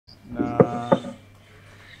na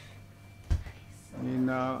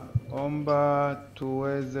ninaomba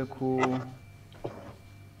tuweze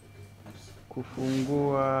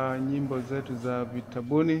kufungua nyimbo zetu za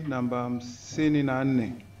vitabuni namba 54.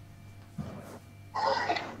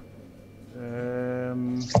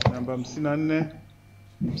 Namba 54.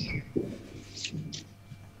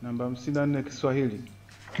 Namba 54 Kiswahili.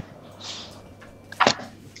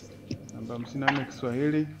 Namba 54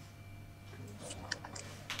 Kiswahili.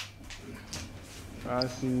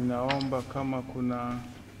 Basi naomba kama kuna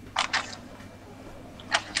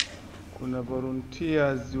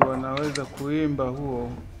volunteers wanaweza kuimba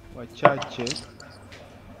huo wachache.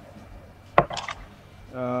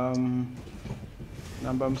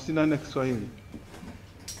 Namba 54 Kiswahili.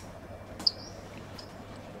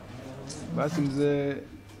 Basi mzee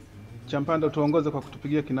Champanda tuongoze kwa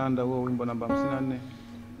kutupigia kinanda huo wimbo namba 54.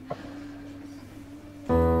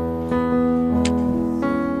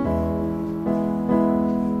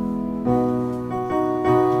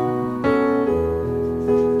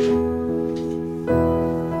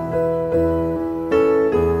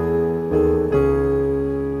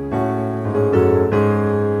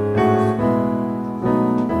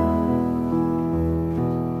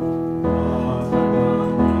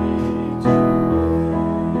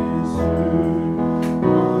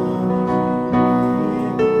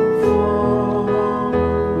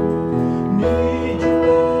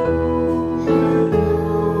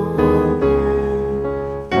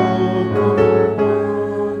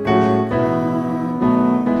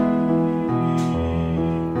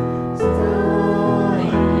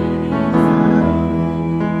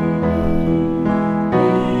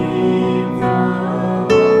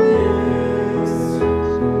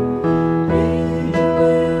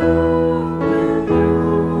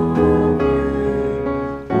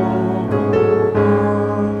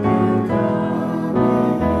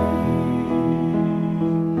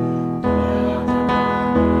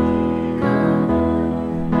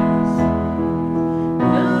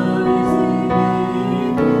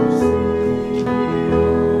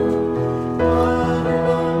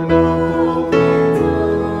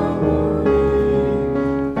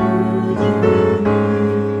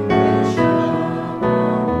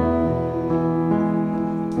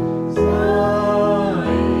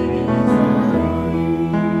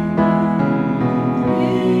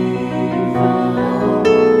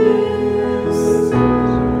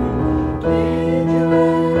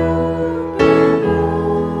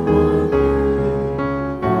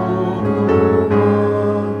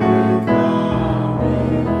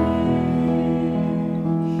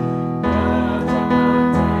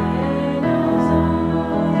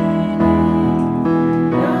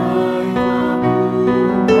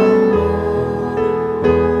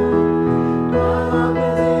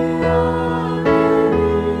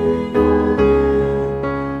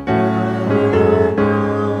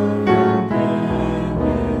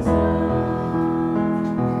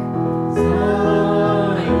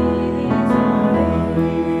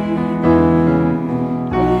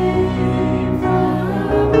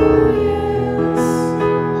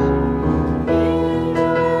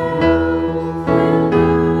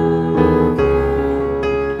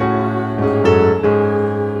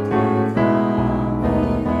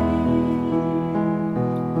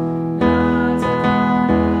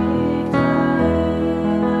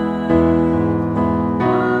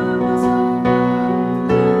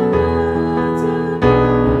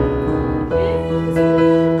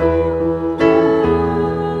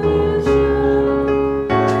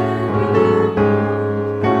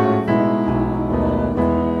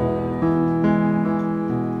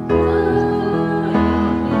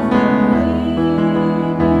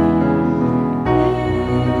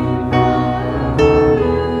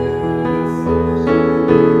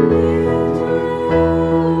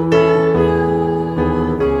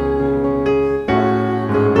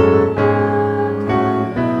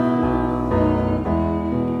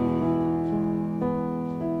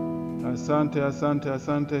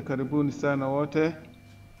 Asante. Karibuni sana wote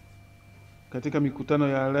katika mikutano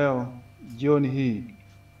ya leo jioni hii.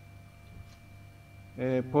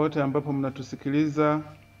 Pote ambapo mnatusikiliza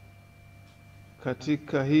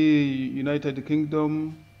katika hii United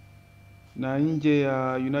Kingdom na nje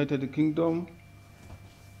ya United Kingdom.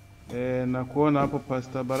 Na kuona hapo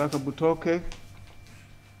Pastor Baraka Butoke.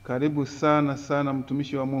 Karibu sana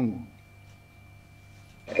mtumishi wa Mungu.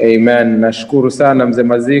 Amen. Nashukuru sana mzee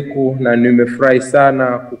Maziku na nimefurahi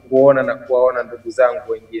sana kukuona na kuwaona ndugu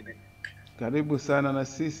zangu wengine. Karibu sana na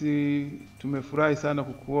sisi tumefurahi sana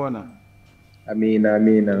kukuona. Amina.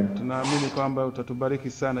 Tunaamini kwamba utatubariki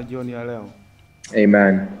sana jioni ya leo.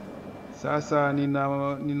 Amen. Sasa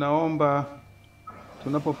ninaomba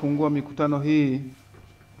tunapofungua mikutano hii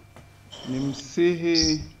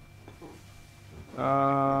nimsihi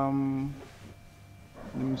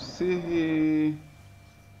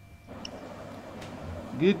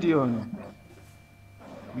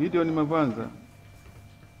Gideon Mavanza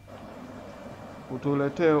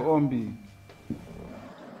utuletee ombi.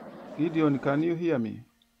 Gideon, can you hear me?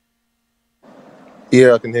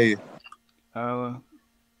 Yeah, I can hear you.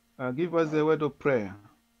 Give us a word of prayer.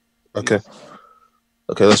 Okay. Please.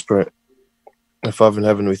 Okay, let's pray. Father in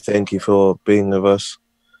heaven, we thank you for being with us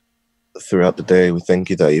throughout the day. We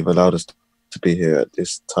thank you that you've allowed us to be here at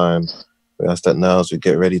this time. We ask that now as we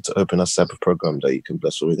get ready to open our Sabbath program, that you can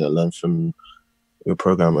bless what we're going to learn from your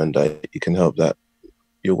program, and that you can help that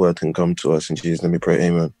your word can come to us. In Jesus' name we pray,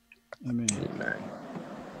 amen. Amen.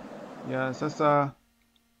 Ya, sasa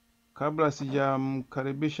kabla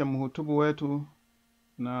sijamkaribisha mhutubu wetu,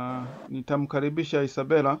 na nitamkaribisha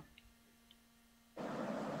Isabela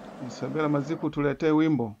Maziku tuletee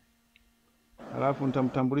wimbo. Halafu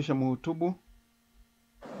nitamtambulisha mhutubu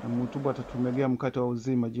na mhutubu atatumegea mkate wa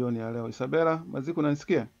uzima jioni ya leo. Isabela Maziku,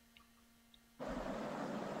 unanisikia?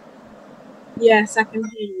 Yes, I can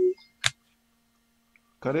hear you.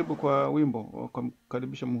 Karibu kwa wimbo wa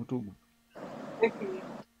kumkaribisha mhutubu. Okay.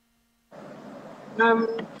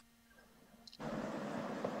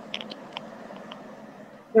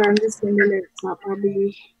 So I'm just going to let it up. I'll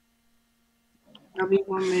be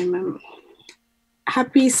 1 moment.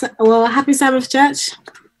 Happy Sabbath, church.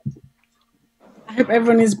 I hope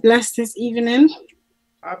everyone is blessed this evening.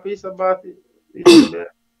 Happy Sabbath.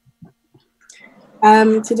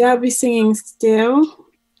 Today I'll be singing still.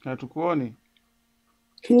 Hatukuoni.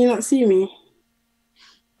 Can you not see me?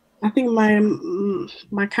 I think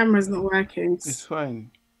my camera's not working. It's fine.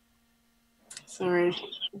 Sorry.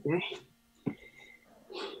 Okay.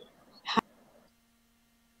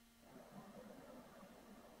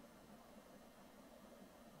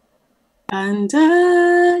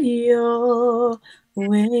 Under your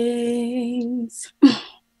wings,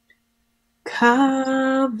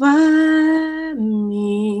 cover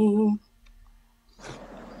me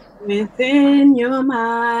within your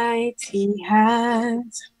mighty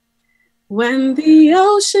hands. When the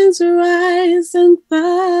oceans rise and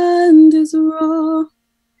thunders roar,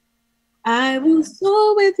 I will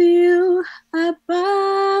soar with you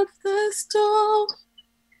above the storm.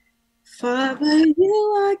 Father,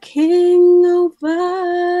 you are king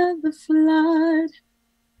over the flood.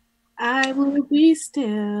 I will be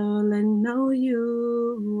still and know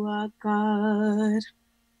you are God.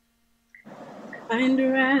 Find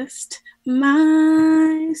rest,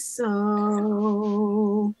 my soul,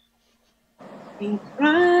 in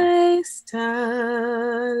Christ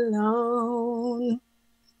alone.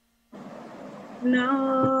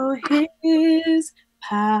 Know his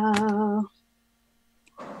power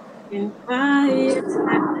in quiet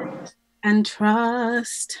and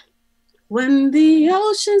trust. When the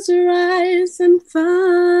oceans rise and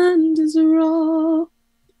thunders roar,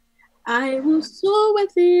 I will soar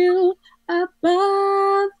with you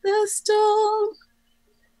above the storm.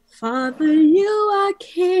 Father, you are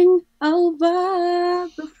king over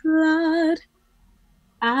the flood.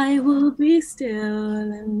 I will be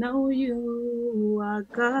still and know you are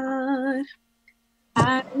God.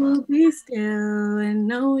 I will be still and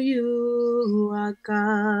know you are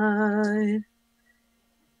God.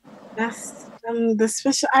 That's the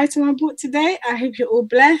special item I bought today. I hope you're all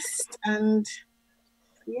blessed, and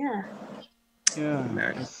yeah. Yeah.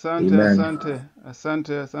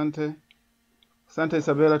 Asante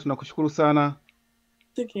Isabela, tunakushukuru sana.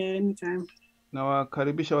 Okay, anytime. Na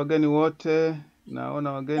wakaribisha wageni wote.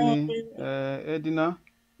 Naona wageni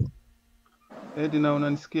Edina,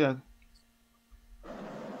 unanisikia?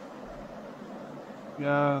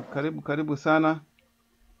 Ya, karibu sana.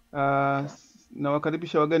 Na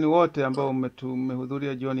wakaribisha wageni wote ambao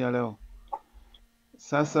mmehudhuria jioni ya leo.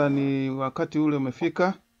 Sasa ni wakati ule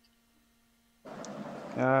umefika.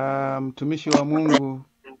 Mtumishi wa Mungu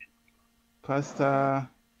Pastor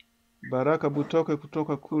Baraka Butoke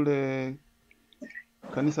kutoka kule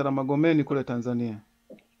Kanisa la Magomeni kule Tanzania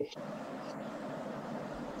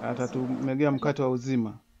atatumegea mkate wa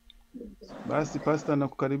uzima. Basi Pastor,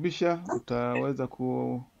 nakukaribisha, utaweza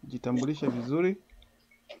kujitambulisha vizuri.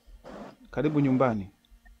 Karibu nyumbani.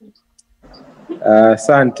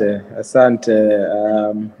 Asante.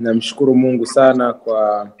 Namshukuru Mungu sana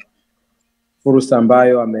kwa fursa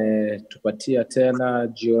ambayo ametupatia tena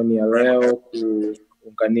jioni ya leo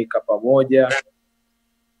kuunganika pamoja,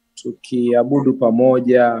 tukiabudu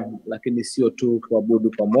pamoja, lakini sio tu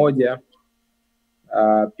kuabudu pamoja,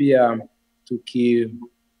 pia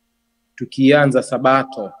tukianza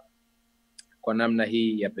Sabato kwa namna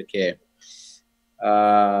hii ya pekee.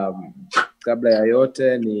 Kabla ya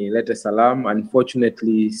yote nilete salamu.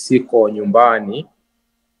 Unfortunately siko nyumbani,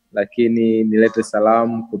 lakini nilete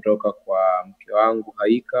salamu kutoka kwa mke wangu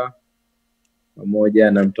Haika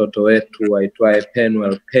pamoja na mtoto wetu aitwaye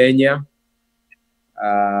Penwell Penya.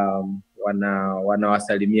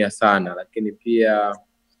 Wanawasalimia sana, lakini pia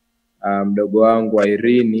mdogo wangu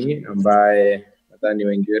Irene ambaye nadhani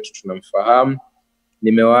wengi wetu tunamfahamu.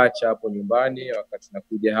 Nimewaacha hapo nyumbani wakati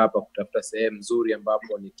nakuja hapa kutafuta sehemu nzuri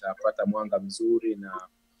ambapo nitapata mwanga mzuri na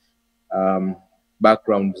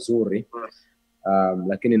background nzuri.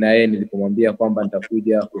 Lakini na yeye nilipomwambia kwamba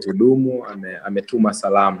nitakuja kuhudumu, ametuma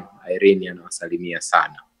salamu. Irene anawasalimia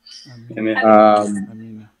sana.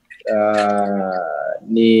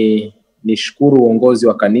 Nishukuru uongozi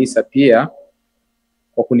wa kanisa pia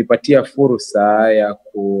kwa kunipatia fursa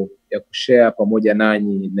ya kushare pamoja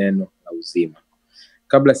nanyi neno la uzima.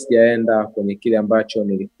 Kabla sijaenda kwenye kile ambacho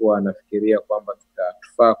nilikuwa nafikiria kwamba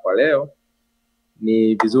kitatufaa kwa leo,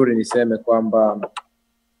 ni vizuri niseme kwamba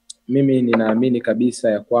mimi ninaamini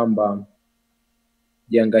kabisa ya kwamba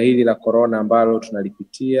janga hili la corona ambalo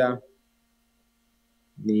tunalipitia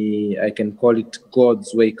ni, I can call it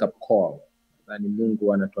God's wake up call. Yaani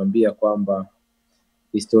Mungu anatuambia kwamba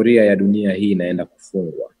historia ya dunia hii inaenda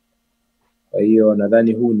kufungwa. Kwa hiyo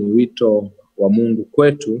nadhani huu ni wito wa Mungu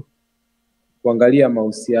kwetu kuangalia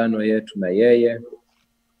mahusiano yetu na yeye,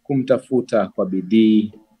 kumtafuta kwa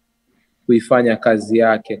bidii, kuifanya kazi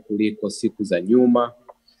yake kuliko siku za nyuma,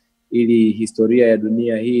 ili historia ya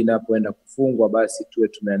dunia hii inapoenda kufungwa basi tuwe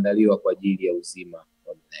tumeandaliwa kwa ajili ya uzima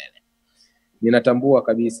wa milele. Ninatambua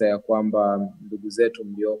kabisa ya kwamba ndugu zetu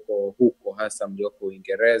mlioko huko, hasa mlioko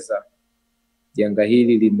Uingereza, janga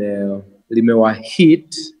hili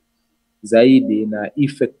limewahit zaidi na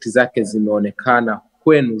effect zake zimeonekana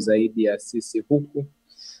kwenu zaidi ya sisi huku.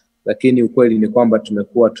 Lakini ukweli ni kwamba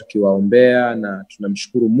tumekuwa tukiwaombea na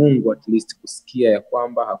tunamshukuru Mungu at least kusikia ya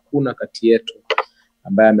kwamba hakuna kati yetu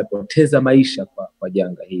ambaye amepoteza maisha kwa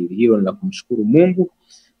janga hili. Hilo ni la kumshukuru Mungu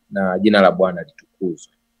na jina la Bwana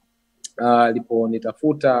litukuzwe.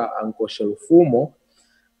 Aliponitafuta Uncle Sherufumo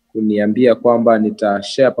kuniambia kwamba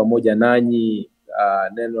nitashare pamoja nanyi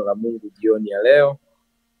neno la Mungu jioni ya leo,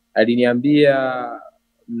 aliniambia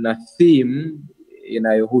na theme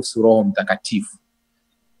inayohusu Roho Mtakatifu.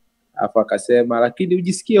 Hapa akasema, lakini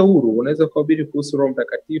ujisikie huru, unaweza kuhubiri kuhusu Roho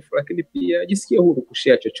Mtakatifu, lakini pia jisikie huru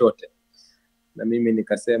kushare chochote. Na mimi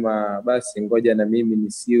nikasema basi ngoja na mimi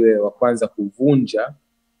nisiwe wa kwanza kuvunja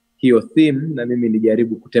hiyo theme, na mimi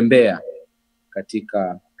nijaribu kutembea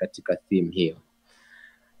katika theme hiyo.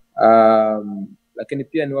 Lakini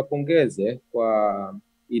pia niwapongeze kwa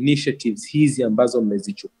initiatives hizi ambazo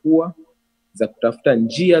mmezichukua za kutafuta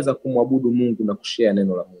njia za kumwabudu Mungu na kushare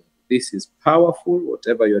neno la Mungu. This is powerful.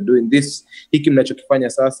 Whatever you are doing, hiki mnachokifanya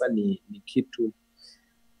sasa ni kitu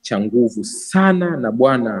cha nguvu sana, na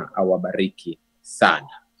Bwana awabariki sana.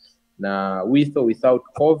 Na with or without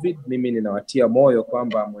COVID, mimi ninawatia moyo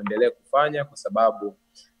kwamba muendelee kufanya, kwa sababu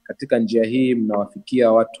katika njia hii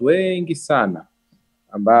mnawafikia watu wengi sana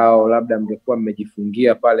ambao labda mngekuwa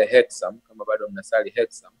mmejifungia pale Hexam, kama bado mnasali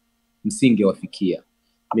Hexam, msingewafikia.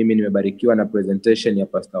 Mimi nimebarikiwa na presentation ya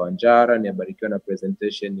Pastor Wanjara, nimebarikiwa na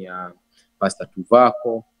presentation ya Pastor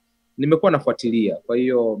Tuvako. Nimekuwa nafuatilia. Kwa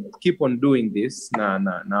hiyo keep on doing this, na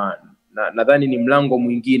nadhani ni mlango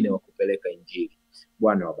mwingine wa kupeleka injili.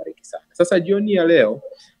 Bwana wabariki sana. Sasa jioni ya leo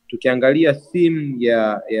tukiangalia theme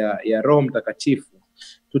ya Roho Mtakatifu,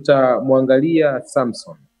 tutamwangalia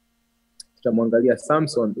Samson. Tutamwangalia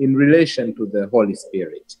Samson in relation to the Holy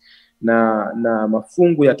Spirit. Na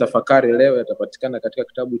mafungu ya tafakari leo yatapatikana katika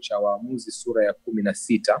kitabu cha Waamuzi sura ya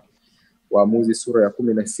 16. Waamuzi sura ya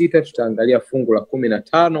 16, tutaangalia fungu la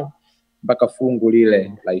 15 mpaka fungu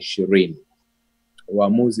lile la 20.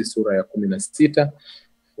 Waamuzi sura ya 16,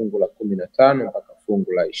 fungu la 15 mpaka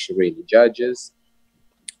fungu la 20. Judges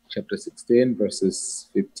chapter 16 verses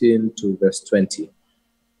 15 to verse 20.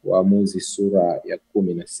 Waamuzi sura ya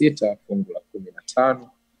 16, fungu la 15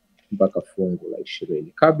 mpaka fungu la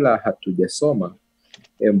 20. Kabla hatujasoma,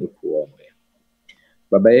 hebu tuombe.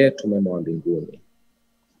 Baba yetu mwema wa mbinguni,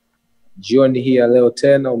 jioni hii ya leo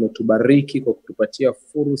tena umetubariki kwa kutupatia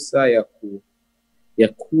fursa ya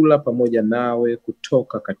kula pamoja nawe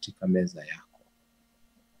kutoka katika meza yako.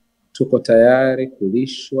 Tuko tayari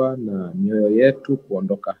kulishwa na mioyo yetu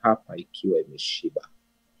kuondoka hapa ikiwa imeshiba.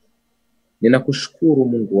 Ninakushukuru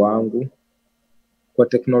Mungu wangu kwa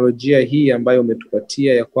teknolojia hii ambayo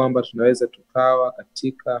umetupatia, ya kwamba tunaweza tukawa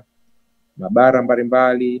katika mabara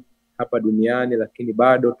mbalimbali hapa duniani, lakini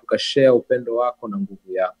bado tukashare upendo wako na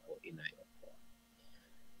nguvu yako inayookoa.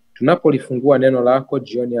 Tunapolifungua neno lako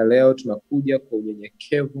jioni ya leo, tunakuja kwa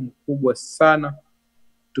unyenyekevu mkubwa sana,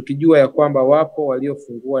 tukijua ya kwamba wapo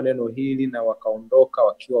waliofungua neno hili na wakaondoka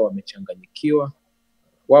wakiwa wamechanganyikiwa.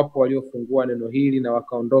 Wapo waliofungua neno hili na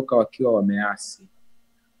wakaondoka wakiwa wameasi.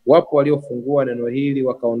 Wapo waliofungua neno hili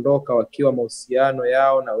wakaondoka wakiwa mahusiano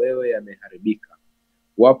yao na wewe yameharibika.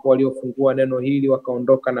 Wapo waliofungua neno hili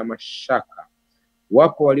wakaondoka na mashaka.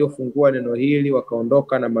 Wapo waliofungua neno hili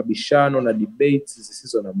wakaondoka na mabishano na debates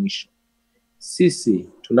zisizo na mwisho. Sisi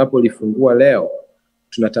tunapolifungua leo,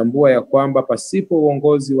 tunatambua ya kwamba pasipo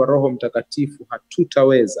uongozi wa Roho Mtakatifu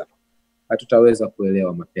hatutaweza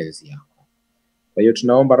kuelewa mapenzi yako. Kwa hiyo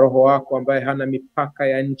tunaomba Roho wako ambaye hana mipaka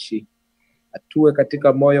ya nchi atue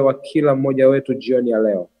katika moyo wa kila mmoja wetu jioni ya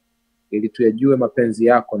leo, ili tuyajue mapenzi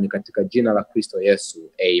yako, ni katika jina la Kristo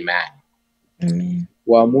Yesu. Amen. Amen.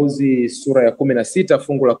 Waamuzi sura ya 16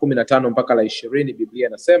 fungu la 15 mpaka la 20, Biblia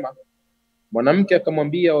inasema, mwanamke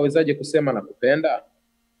akamwambia, wawezaje kusema nakupenda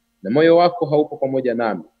na moyo wako haupo pamoja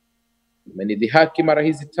nami? Umenidhihaki mara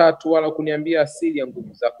hizi 3, wala kuniambia asili ya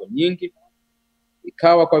nguvu zako nyingi.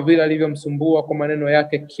 Ikawa kwa vile alivyomsumbua kwa maneno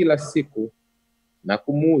yake kila siku na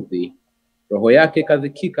kumuudhi, roho yake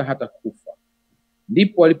ikadhikika hata kufa.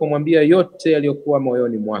 Ndipo alipomwambia yote yaliyokuwa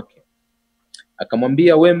moyoni mwake.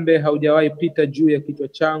 Akamwambia, wembe haujawahi pita juu ya kichwa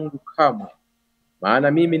changu kamwe,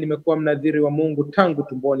 maana mimi nimekuwa mnadhiri wa Mungu tangu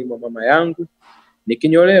tumboni mwa mama yangu.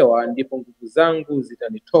 Nikinyolewa ndipo nguvu zangu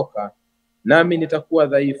zitanitoka, nami nitakuwa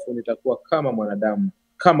dhaifu, nitakuwa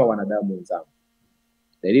kama wanadamu wenzangu.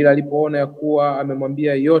 Delila alipoona ya kuwa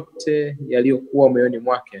amemwambia yote yaliyokuwa moyoni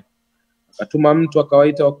mwake, akatuma mtu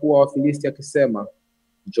akawaita wakuu wa Wafilisti akisema,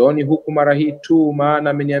 njooni huku mara hii tu, maana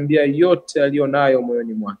ameniambia yote aliyonayo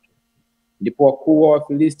moyoni mwake. Ndipo wakuu wa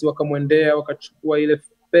Wafilisti wakamwendea, wakachukua ile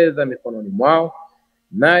fedha mikononi mwao,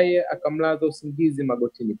 naye akamlaza usingizi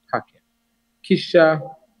magotini pake.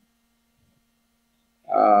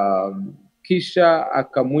 Kisha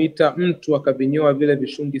akamuita mtu, akavinyoa vile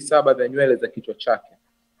vishungi 7 vya nywele za kichwa chake.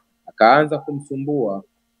 Akaanza kumsumbua,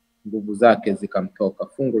 nguvu zake zikamtoka.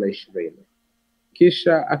 Fungu la 20.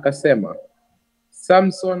 Kisha akasema,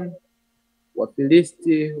 Samson,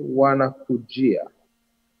 Wafilisti wanakujia.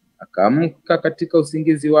 Akaamka katika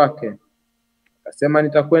usingizi wake, akasema,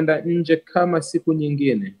 nitakwenda nje kama siku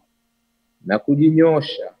nyingine na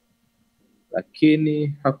kujinyosha, lakini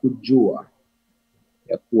hakujua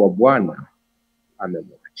ya kuwa Bwana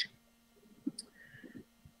amemwacha.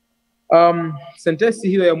 Sentensi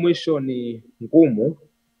hiyo ya mwisho ni ngumu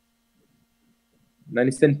na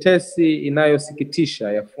ni sentensi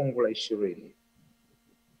inayosikitisha ya fungu la 20.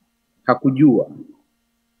 Hakujua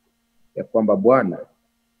ya kwamba Bwana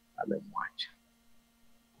amemwacha.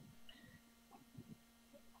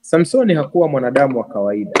 Samsoni hakuwa mwanadamu wa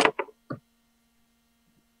kawaida.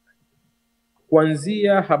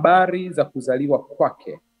 Kuanzia habari za kuzaliwa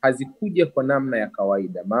kwake hazikuja kwa namna ya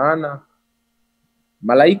kawaida, maana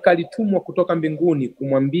malaika alitumwa kutoka mbinguni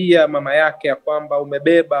kumwambia mama yake ya kwamba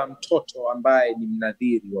umebeba mtoto ambaye ni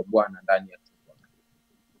mnadhiri wa Bwana ndani ya tumbo.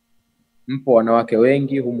 Mpo wanawake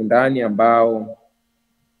wengi humu ndani ambao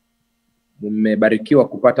mmebarikiwa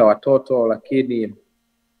kupata watoto, lakini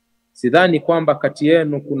sidhani kwamba kati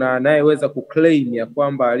yenu kuna anayeweza kuclaim ya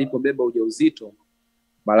kwamba alipobeba ujauzito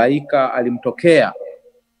malaika alimtokea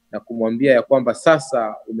na kumwambia ya kwamba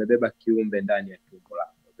sasa umebeba kiumbe ndani ya tumbo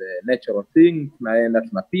lako. The natural thing, tunaenda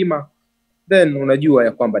tunapima, then unajua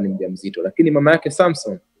ya kwamba ni mjamzito. Lakini mama yake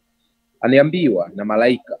Samson aniambiwa na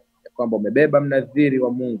malaika ya kwamba umebeba mnadhiri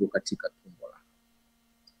wa Mungu katika tumbo lako.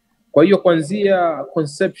 Kwa hiyo kuanzia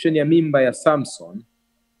conception ya mimba ya Samson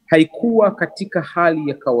haikuwa katika hali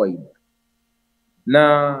ya kawaida,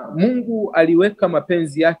 na Mungu aliweka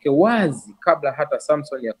mapenzi yake wazi kabla hata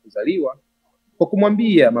Samson ya kuzaliwa kwa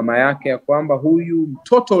kumwambia mama yake ya kwamba huyu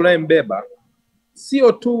mtoto unayembeba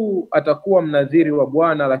sio tu atakuwa mnadhiri wa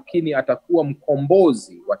Bwana, lakini atakuwa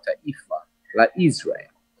mkombozi wa taifa la Israeli.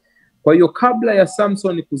 Kwa hiyo kabla ya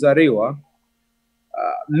Samson kuzaliwa,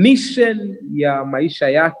 mission ya maisha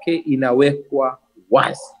yake inawekwa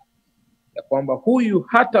wazi ya kwamba huyu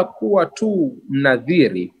hatakuwa tu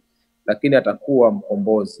mnadhiri, lakini atakuwa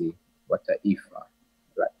mkombozi wa taifa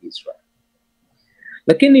la Israeli.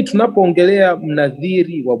 Lakini tunapoongelea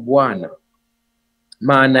mnadhiri wa Bwana,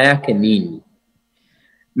 maana yake nini?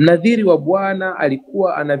 Mnadhiri wa Bwana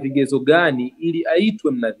alikuwa ana vigezo gani ili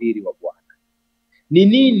aitwe mnadhiri wa Bwana? Ni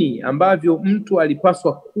nini ambavyo mtu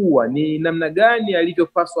alipaswa kuwa, ni namna gani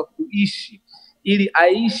alivyopaswa kuishi ili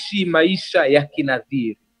aishi maisha ya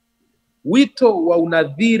kinadhiri? Wito wa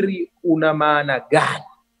unadhiri una maana gani?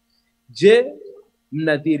 Je,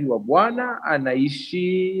 mnadhiri wa Bwana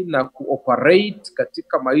anaishi na kuoperate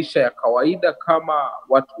katika maisha ya kawaida kama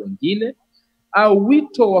watu wengine, au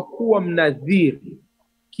wito wa kuwa mnadhiri,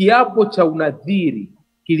 kiapo cha unadhiri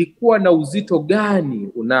kilikuwa na uzito gani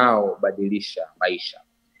unaobadilisha maisha?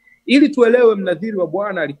 Ili tuelewe mnadhiri wa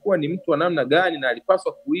Bwana alikuwa ni mtu wa namna gani na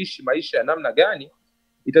alipaswa kuishi maisha ya namna gani,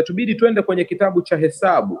 itatubidi twende kwenye kitabu cha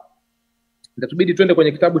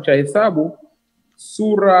Hesabu.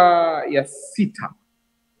 Sura ya 6.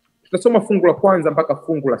 Tutasoma fungu la 1 mpaka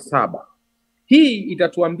fungu la 7. Hii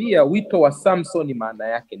itatuambia wito wa Samson maana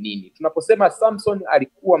yake nini. Tunaposema Samson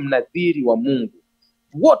alikuwa mnadhiri wa Mungu,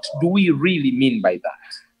 what do we really mean by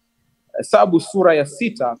that? Hesabu sura ya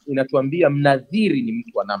 6 inatuambia mnadhiri ni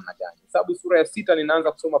mtu wa namna gani. Hesabu sura ya 6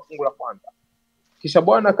 ninaanza kusoma fungu la 1. Kisha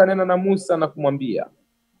Bwana akanena na Musa na kumwambia,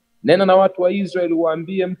 nena na watu wa Israeli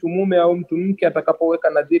waambie, mtu mume au mtu mke atakapoweka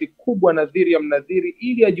nadhiri kubwa, nadhiri ya mnadhiri,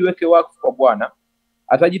 ili ajiweke wakfu kwa Bwana,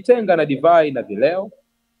 atajitenga na divai na vileo,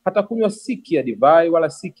 hata kunywa siki ya divai wala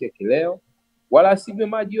siki ya kileo, wala asinywe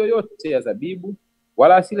maji yoyote ya zabibu,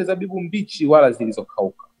 wala asile zabibu mbichi wala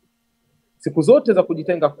zilizokauka. Siku zote za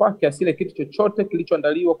kujitenga kwake asile kitu chochote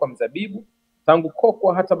kilichoandaliwa kwa mzabibu, tangu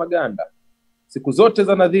kokwa hata maganda. Siku zote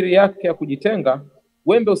za nadhiri yake ya kujitenga,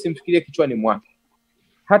 wembe usimfikirie kichwani mwake.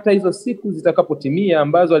 Hata hizo siku zitakapotimia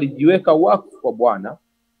ambazo alijiweka wakfu kwa Bwana,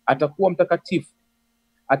 atakuwa mtakatifu.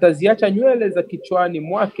 Ataziacha nywele za kichwani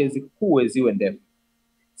mwake zikue ziwe ndefu.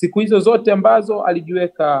 Siku hizo zote ambazo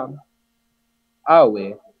alijiweka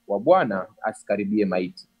awe wa Bwana, asikaribie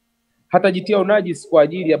maiti. Hatajitia unajisi kwa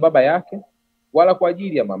ajili ya baba yake, wala kwa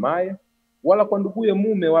ajili ya mamaye, wala kwa nduguye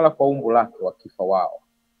mume, wala kwa umbu lake wakifa wao,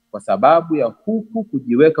 kwa sababu ya huku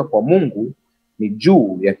kujiweka kwa Mungu ni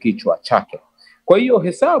juu ya kichwa chake. Kwa hiyo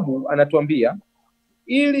Hesabu anatuambia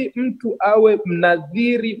ili mtu awe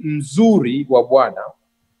mnadhiri mzuri wa Bwana,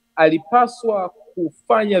 alipaswa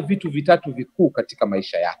kufanya vitu vitatu vikuu katika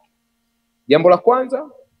maisha yake. Jambo la kwanza,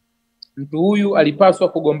 mtu huyu alipaswa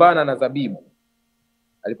kugombana na zabibu.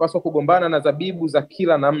 Alipaswa kugombana na zabibu za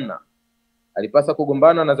kila namna. Alipaswa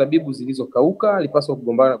kugombana na zabibu zilizokauka, alipaswa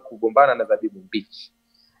kugombana na zabibu mbichi.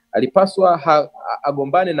 Alipaswa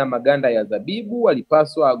agombane na maganda ya zabibu,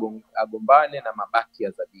 alipaswa agombane na mabaki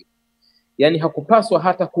ya zabibu. Yaani hakupaswa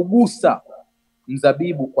hata kugusa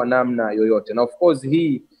mzabibu kwa namna yoyote. Na of course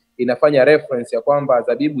hii inafanya reference ya kwamba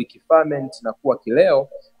zabibu ikiferment na kuwa kileo,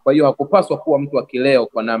 kwa hiyo hakupaswa kuwa mtu wa kileo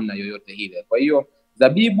kwa namna yoyote ile. Kwa hiyo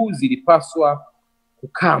zabibu zilipaswa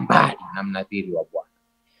kukaa mbali na mnadhiri wa Bwana.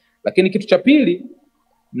 Lakini kitu cha pili,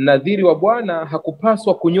 mnadhiri wa Bwana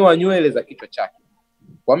hakupaswa kunyoa nywele za kichwa chake.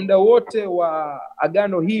 Kwa muda wote wa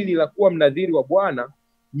agano hili la kuwa mnadhiri wa Bwana,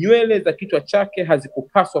 nywele za kichwa chake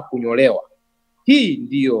hazikupaswa kunyolewa. Hii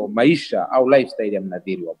ndiyo maisha au lifestyle ya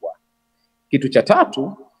mnadhiri wa Bwana. Kitu cha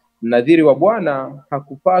tatu, mnadhiri wa Bwana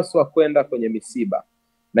hakupaswa kwenda kwenye misiba.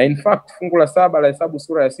 Na in fact fungu la 7 la Hesabu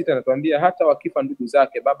sura ya 6 inatuambia hata wakifa ndugu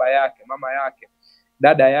zake, baba yake, mama yake,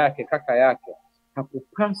 dada yake, kaka yake,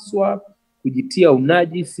 hakupaswa kujitia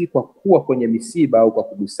unajisi kwa kuwa kwenye misiba au kwa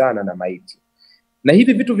kugusana na maiti. Na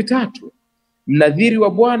hivi vitu vitatu mnadhiri wa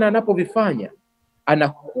Bwana anapovifanya,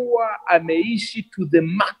 anakuwa ameishi to the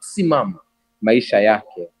maximum maisha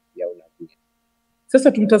yake ya unadhiri.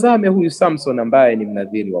 Sasa tumtazame huyu Samson ambaye ni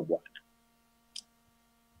mnadhiri wa Bwana.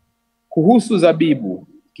 Kuhusu zabibu,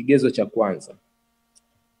 kigezo cha kwanza.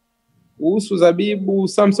 Kuhusu zabibu,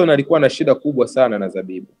 Samson alikuwa na shida kubwa sana na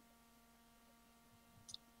zabibu.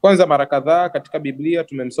 Kwanza, mara kadhaa katika Biblia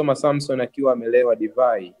tumemsoma Samson akiwa amelewa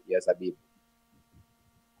divai ya zabibu.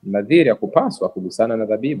 Mnadhiri hakupaswa kugusana na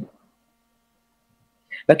zabibu.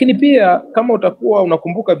 Lakini pia kama utakuwa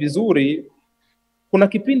unakumbuka vizuri, kuna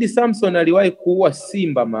kipindi Samson aliwahi kuua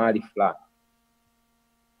simba mahali fulani.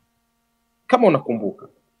 Kama unakumbuka,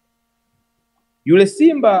 yule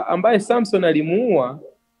simba ambaye Samson alimuua,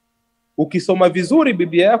 ukisoma vizuri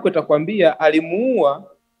Biblia yako itakwambia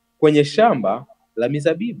alimuua kwenye shamba la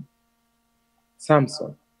mizabibu.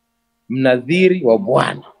 Samson, mnadhiri wa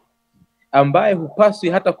Bwana, ambaye hupaswi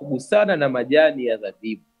hata kugusana na majani ya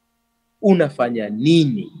zabibu, unafanya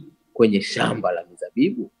nini kwenye shamba la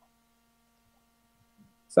mizabibu?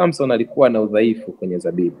 Samson alikuwa na udhaifu kwenye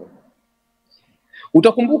zabibu.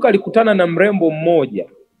 Utakumbuka alikutana na mrembo mmoja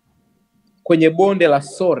kwenye bonde la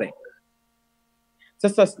Sorek.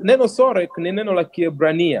 Sasa neno Sorek ni neno la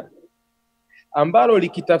Kiebrania ambalo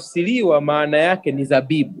likitafsiriwa maana yake ni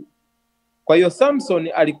zabibu. Kwa hiyo Samson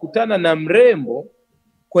alikutana na mrembo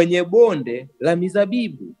kwenye bonde la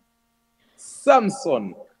mizabibu.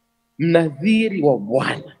 Samson, mnadhiri wa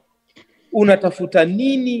Bwana, unatafuta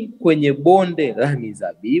nini kwenye bonde la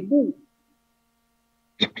mizabibu?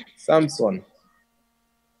 Samson,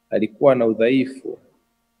 alikuwa na udhaifu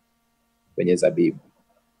kwenye zabibu.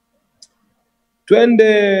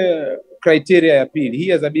 Twende criteria ya pili. Hii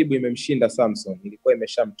ya zabibu imemshinda Samson, ilikuwa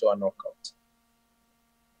imeshamtoa knockout.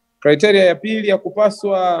 Criteria ya pili ya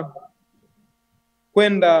kupaswa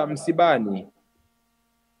kwenda msibani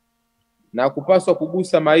na kupaswa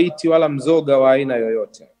kugusa maiti wala mzoga wa aina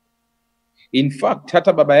yoyote. In fact,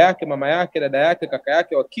 hata baba yake, mama yake, dada yake, kaka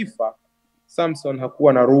yake wakifa, Samson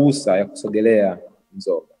hakuwa na ruhusa ya kusogelea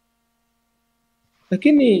mzoga.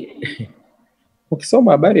 Lakini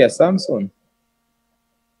ukisoma habari ya Samson,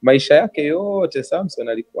 maisha yake yote Samson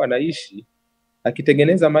alikuwa anaishi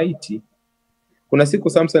akitengeneza maiti. Kuna siku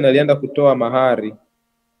Samson alienda kutoa mahari,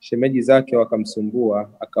 shemeji zake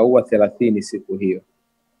wakamsumbua, akaua 30 siku hiyo.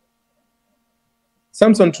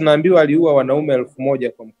 Samson tunaambiwa aliua wanaume 1000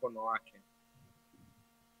 kwa mkono wake.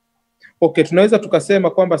 Okay, tunaweza tukasema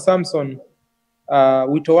kwamba Samson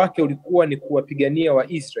wito wake ulikuwa ni kuwapigania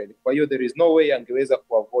Waisraeli. Kwa hiyo there is no way angeweza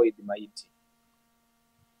kuavoid maiti.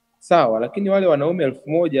 Sawa, lakini wale wanaume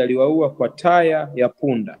 1000 aliwaua kwa taya ya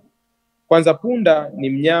punda. Kwanza, punda ni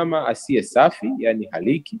mnyama asiye safi, yani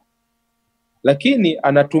haliki. Lakini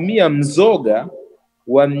anatumia mzoga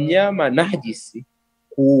wa mnyama najisi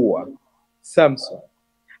kuua Samson,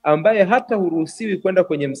 ambaye hata huruhusiwi kwenda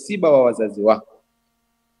kwenye msiba wa wazazi wako.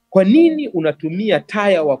 Kwa nini unatumia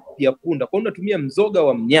taya ya punda? Kwa nini unatumia mzoga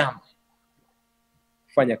wa mnyama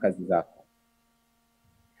kufanya kazi zako?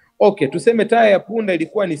 Okay, tuseme taya ya punda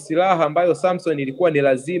ilikuwa ni silaha ambayo Samson ilikuwa ni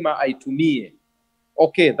lazima aitumie.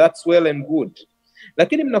 Okay, that's well and good.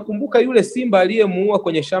 Lakini mnakumbuka yule simba aliyemuua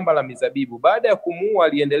kwenye shamba la mizabibu, baada ya kumuua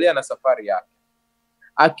aliendelea na safari yake.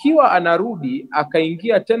 Akiwa anarudi,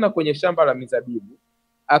 akaingia tena kwenye shamba la mizabibu,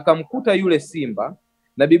 akamkuta yule simba,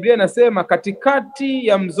 na Biblia inasema katikati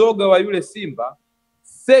ya mzoga wa yule simba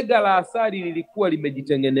sega la asali lilikuwa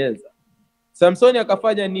limejitengeneza. Samsoni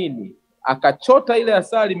akafanya nini? Akachota ile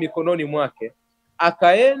asali mikononi mwake,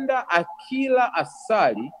 akaenda akila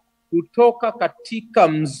asali kutoka katika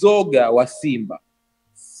mzoga wa simba.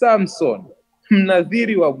 Samson,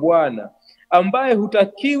 mnadhiri wa Bwana, ambaye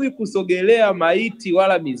hutakiwi kusogelea maiti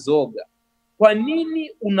wala mizoga, kwa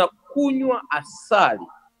nini unakunywa asali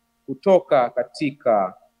kutoka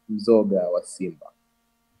katika mzoga wa simba?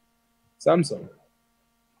 Samson,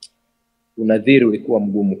 unadhiri ulikuwa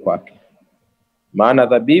mgumu kwake, maana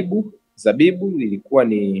zabibu ilikuwa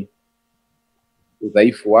ni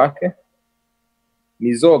udhaifu wake,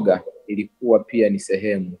 mizoga ilikuwa pia ni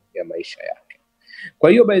sehemu ya maisha yake. Kwa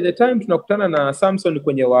hiyo by the time tunakutana na Samson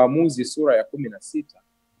kwenye Waamuzi sura ya 16,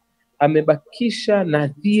 amebakisha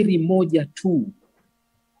nadhiri moja tu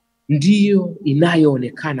ndiyo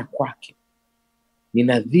inayoonekana kwake. Ni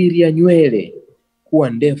nadhiri ya nywele kuwa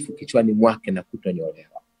ndefu kichwani mwake na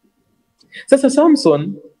kutonyolewa. Sasa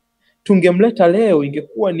Samson tungemleta leo,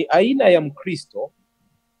 ingekuwa ni aina ya Mkristo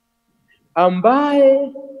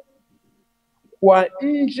ambaye kwa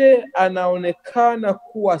nje anaonekana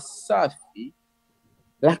kuwa safi,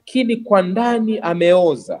 lakini kwa ndani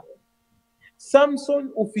ameoza.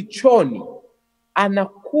 Samson ufichoni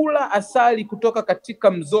anakula asali kutoka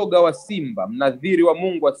katika mzoga wa simba, mnadhiri wa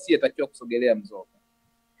Mungu asiyetakiwa kusogelea mzoga.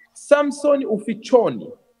 Samson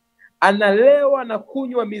ufichoni analewa na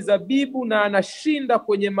kunywa mizabibu na anashinda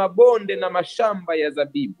kwenye mabonde na mashamba ya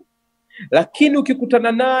zabibu. Lakini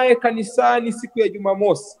ukikutana naye kanisani siku ya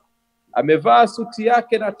Jumamosi, amevaa suti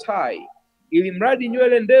yake na tai, ili mradi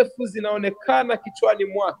nywele ndefu zinaonekana kichwani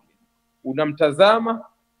mwake, unamtazama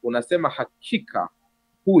unasema hakika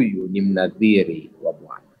huyu ni mnadhiri wa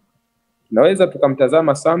Bwana. Tunaweza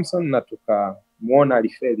tukamtazama Samson na tukamuona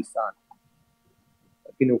alifeli sana,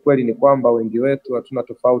 lakini ukweli ni kwamba wengi wetu hatuna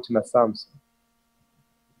tofauti na Samson.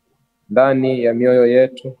 Ndani ya mioyo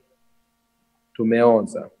yetu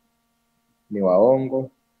tumeoza, ni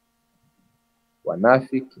waongo,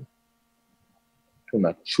 wanafiki,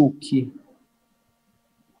 tuna chuki.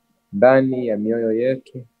 Ndani ya mioyo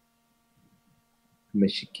yetu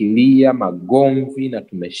tumeshikilia magomvi na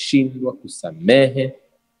tumeshindwa kusamehe.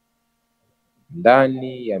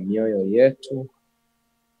 Ndani ya mioyo yetu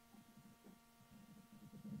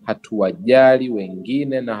hatuwajali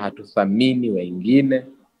wengine na hatuthamini wengine.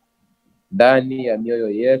 Ndani ya mioyo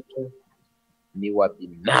yetu ni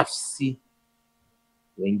wabinafsi.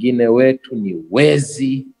 Wengine wetu ni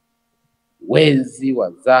wezi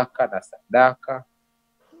wa zaka na sadaka,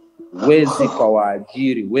 wezi kwa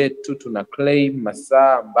waajiri wetu, tuna claim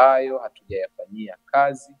masaa ambayo hatujayafanyia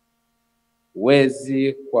kazi,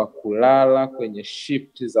 wezi kwa kulala kwenye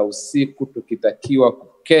shift za usiku tukitakiwa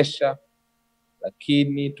kukesha,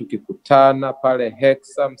 lakini tukikutana pale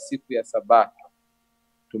Hexam siku ya Sabato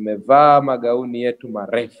tumevaa magauni yetu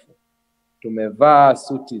marefu tumevaa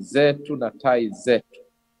suti zetu na tai zetu,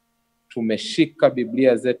 tumeshika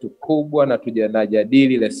Biblia zetu kubwa na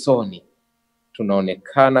tunajadili lesoni,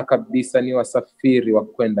 tunaonekana kabisa ni wasafiri wa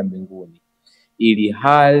kwenda mbinguni, ili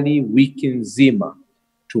hali wiki nzima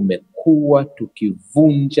tumekuwa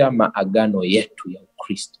tukivunja maagano yetu ya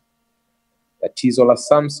Ukristo. Tatizo la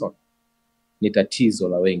Samson ni tatizo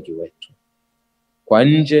la wengi wetu. Kwa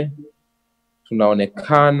nje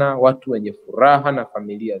tunaonekana watu wenye furaha na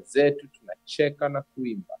familia zetu, tunacheka na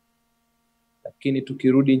kuimba, lakini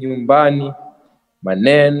tukirudi nyumbani,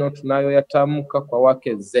 maneno tunayoyatamka kwa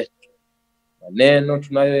wake zetu, maneno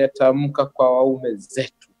tunayoyatamka kwa waume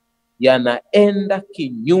zetu, yanaenda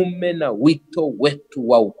kinyume na wito wetu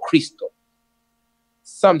wa Ukristo.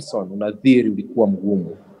 Samson, unadhiri ulikuwa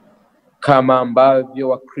mgumu, kama ambavyo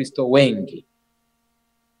Wakristo wengi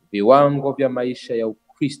viwango vya maisha ya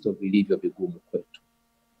Ukristo vilivyo vigumu kwetu.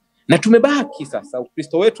 Na tumebaki sasa,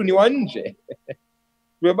 Ukristo wetu ni wa nje.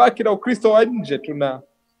 Tumebaki na Ukristo wa nje,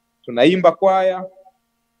 tunaimba kwaya,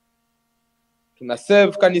 tuna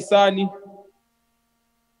serve kanisani,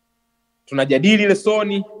 tunajadili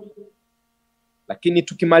lesoni, lakini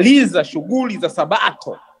tukimaliza shughuli za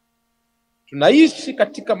Sabato tunaishi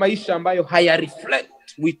katika maisha ambayo haya reflect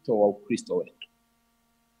wito wa Ukristo wetu.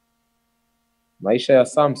 Maisha ya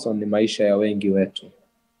Samson ni maisha ya wengi wetu.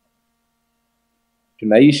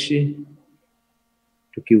 Tunaishi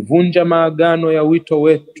tukivunja maagano ya wito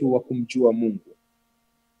wetu wa kumjua Mungu,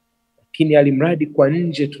 lakini alimradi kwa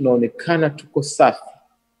nje tunaonekana tuko safi,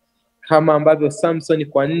 kama ambavyo Samson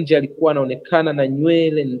kwa nje alikuwa anaonekana na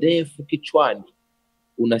nywele ndefu kichwani.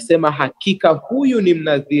 Unasema hakika huyu ni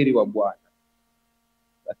mnadhiri wa Bwana,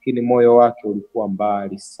 lakini moyo wake ulikuwa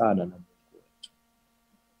mbali sana na Mungu wetu.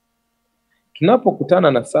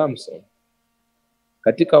 Tunapokutana na Samson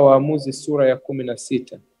katika Waamuzi sura ya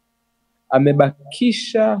 16,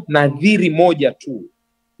 amebakisha nadhiri moja tu.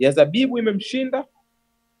 Ya zabibu imemshinda,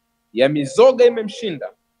 ya mizoga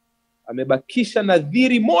imemshinda, amebakisha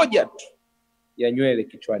nadhiri moja tu ya nywele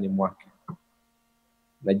kichwani mwake.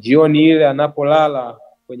 Na jioni ile anapolala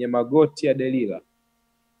kwenye magoti ya Delila,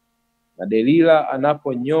 na Delila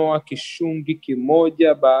anaponyoa kishungi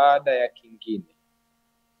kimoja baada ya kingine,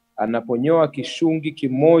 anaponyoa kishungi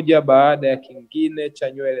kimoja baada ya kingine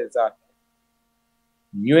cha nywele zake,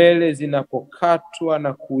 nywele zinapokatwa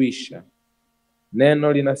na kuisha,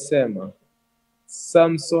 neno linasema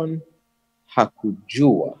Samson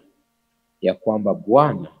hakujua ya kwamba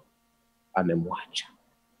Bwana amemwacha.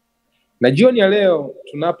 Na jioni ya leo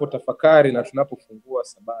tunapotafakari na tunapofungua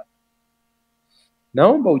Sabato,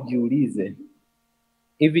 naomba ujiulize,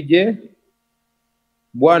 hivi je,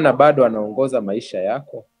 Bwana bado anaongoza maisha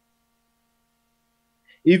yako?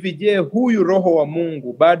 Hivi je, huyu Roho wa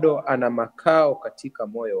Mungu bado ana makao katika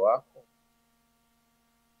moyo wako?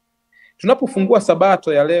 Tunapofungua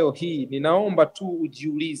Sabato ya leo hii, ninaomba tu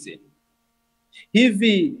ujiulize,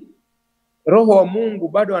 hivi Roho wa Mungu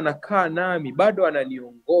bado anakaa nami, bado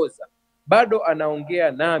ananiongoza, bado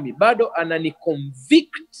anaongea nami, bado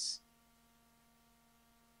ananiconvict?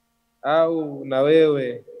 Au na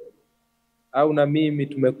wewe au na mimi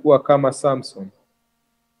tumekuwa kama Samson,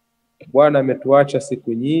 Bwana ametuacha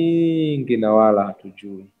siku nyingi na wala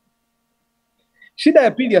hatujui? Shida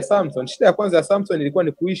ya pili ya Samson, shida ya kwanza ya Samson ilikuwa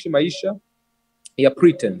ni kuishi maisha ya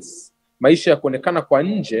pretense, maisha ya kuonekana kwa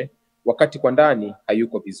nje wakati kwa ndani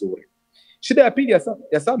hayuko vizuri. Shida ya pili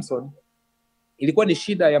ya Samson ilikuwa ni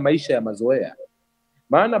shida ya maisha ya mazoea.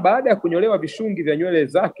 Maana baada ya kunyolewa vishungi vya nywele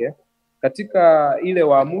zake katika ile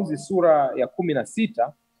Waamuzi sura ya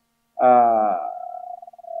 16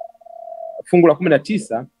 fungu la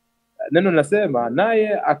 19, neno linasema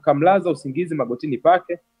naye akamlaza usingizi magotini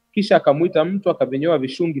pake, kisha akamuita mtu akavinyoa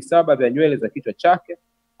vishungi 7 vya nywele za kichwa chake,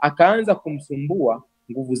 akaanza kumsumbua,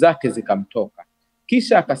 nguvu zake zikamtoka.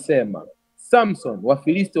 Kisha akasema, Samson,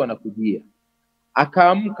 Wafilisti wanakujia.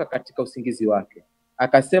 Akaamka katika usingizi wake,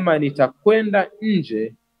 akasema, nitakwenda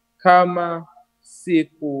nje kama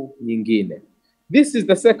siku nyingine. This is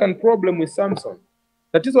the second problem with Samson.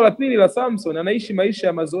 Tatizo la pili la Samson, anaishi maisha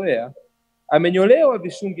ya mazoea. Amenyolewa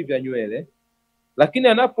vishungi vya nywele, lakini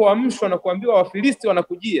anapoamshwa na kuambiwa Wafilisti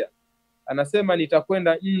wanakujia, anasema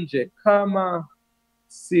nitakwenda nje kama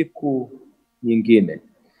siku nyingine.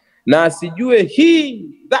 Na asijue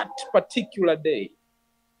that particular day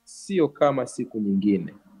sio kama siku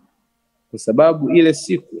nyingine, kwa sababu ile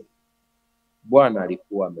siku Bwana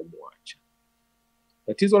alikuwa amemwacha.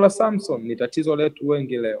 Tatizo la Samson ni tatizo letu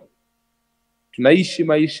wengi leo. Tunaishi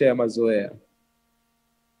maisha ya mazoea.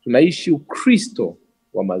 Tunaishi Ukristo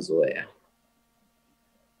wa mazoea.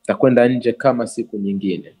 Takwenda nje kama siku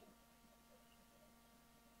nyingine.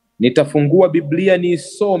 Nitafungua Biblia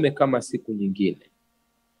niisome kama siku nyingine.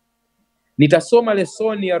 Nitasoma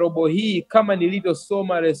lesoni ya robo hii kama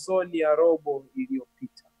nilivyosoma lesoni ya robo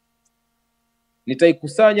iliyopita.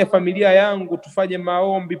 Nitaikusanya familia yangu tufanye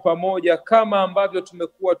maombi pamoja kama ambavyo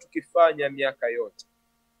tumekuwa tukifanya miaka yote.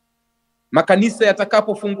 Makanisa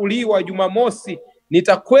yatakapofunguliwa Jumamosi,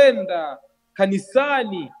 nitakwenda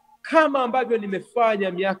kanisani kama ambavyo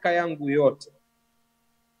nimefanya miaka yangu yote.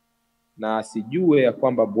 Na asijue ya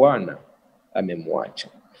kwamba Bwana amemwacha.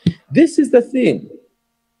 This is the thing.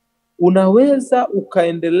 Unaweza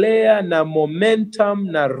ukaendelea na momentum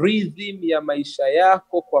na rhythm ya maisha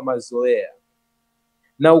yako kwa mazoea,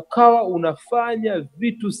 na ukawa unafanya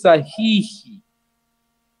vitu sahihi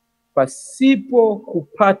pasipo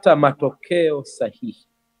kupata matokeo sahihi.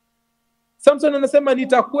 Samson anasema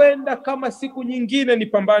nitakwenda kama siku nyingine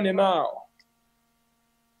nipambane nao.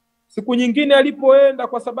 Siku nyingine alipoenda,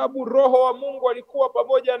 kwa sababu Roho wa Mungu alikuwa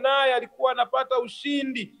pamoja naye, alikuwa anapata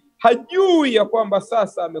ushindi, hajui ya kwamba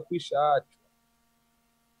sasa amekwisha achwa.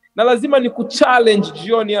 Na lazima ni kuchallenge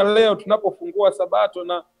jioni ya leo tunapofungua Sabato,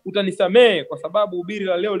 na utanisamehe kwa sababu hubiri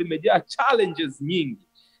la leo limejaa challenges nyingi.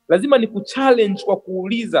 Lazima ni kuchallenge kwa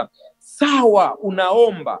kuuliza, sawa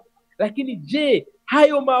unaomba, lakini je,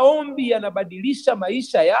 hayo maombi yanabadilisha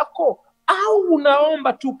maisha yako? Au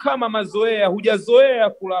unaomba tu kama mazoea, hujazoea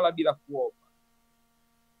kulala bila kuomba?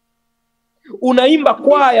 Unaimba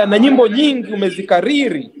kwaya na nyimbo nyingi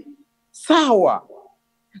umezikariri, sawa.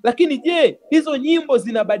 Lakini je, hizo nyimbo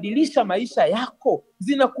zinabadilisha maisha yako?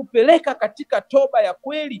 Zinakupeleka katika toba ya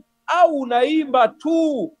kweli? Au unaimba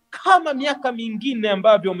tu kama miaka mingine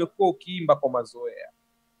ambavyo umekuwa ukiimba kwa mazoea?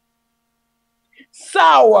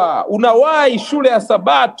 Sawa, unawahi shule ya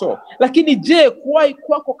Sabato, lakini je, kuwahi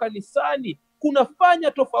kwako kanisani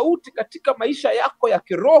kunafanya tofauti katika maisha yako ya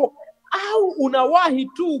kiroho? Au unawahi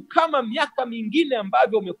tu kama miaka mingine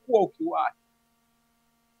ambavyo umekuwa ukiwahi?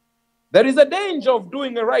 There is a danger of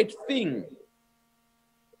doing a right thing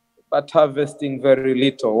but harvesting very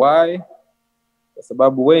little. Why? Kwa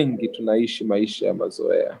sababu wengi tunaishi maisha ya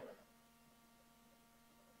mazoea.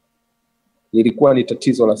 Ilikuwa ni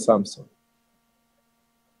tatizo la Samson.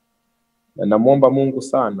 Na namuomba Mungu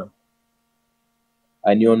sana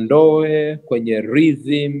aniondoe kwenye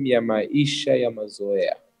rhythm ya maisha ya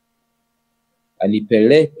mazoea,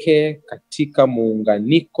 anipeleke katika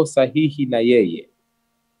muunganiko sahihi na yeye,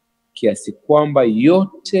 kiasi kwamba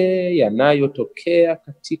yote yanayotokea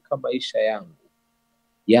katika maisha yangu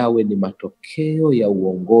yawe ni matokeo ya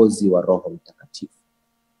uongozi wa Roho Mtakatifu.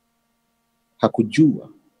 Hakujua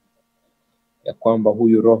ya kwamba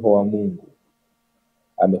huyu Roho wa Mungu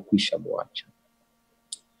amekwisha muacha.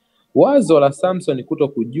 Wazo la Samson ni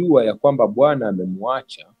kutokujua ya kwamba Bwana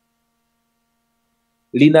amemwacha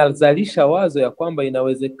linazalisha wazo ya kwamba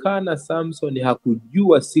inawezekana Samson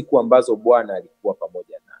hakujua siku ambazo Bwana alikuwa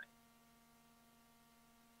pamoja naye.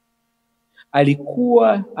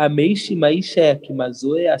 Alikuwa ameishi maisha ya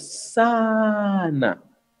kimazoea sana,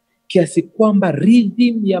 kiasi kwamba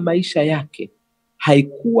rhythm ya maisha yake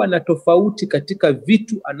haikuwa na tofauti katika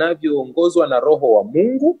vitu anavyoongozwa na Roho wa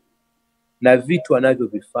Mungu na vitu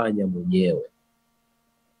anavyovifanya mwenyewe.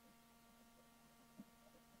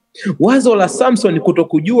 Wazo la Samson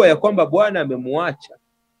kutokujua ya kwamba Bwana amemwacha,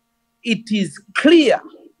 it is clear,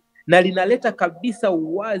 na linaleta kabisa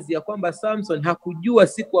uwazi ya kwamba Samson hakujua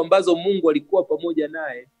siku ambazo Mungu alikuwa pamoja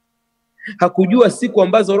naye. Hakujua siku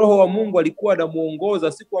ambazo Roho wa Mungu alikuwa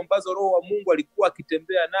anamuongoza, siku ambazo Roho wa Mungu alikuwa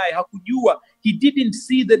akitembea naye. Hakujua, he didn't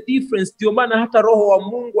see the difference. Ndio maana hata Roho wa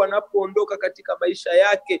Mungu anapoondoka katika maisha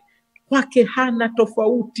yake, kwake hana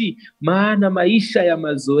tofauti, maana maisha ya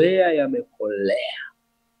mazoea yamekolea.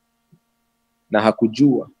 Na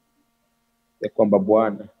hakujua ya kwamba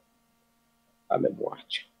Bwana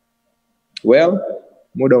amemwacha. Well,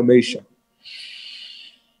 muda umeisha.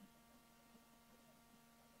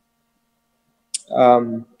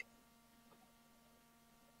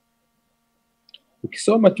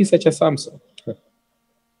 Ukisoma kisa cha Samson,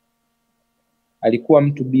 alikuwa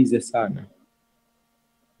mtu busy sana.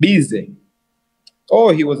 Busy.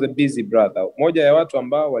 Oh, he was a busy brother. Moja ya watu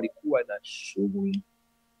ambao walikuwa na shughuli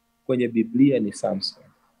kwenye Biblia ni Samson.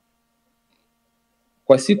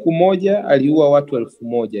 Kwa siku moja aliua watu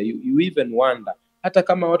 1000. You even wonder, hata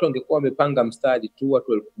kama watu wangekuwa wamepanga mstari tu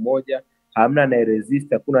watu 1000, hamna na resist,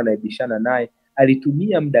 hakuna anayebishana naye,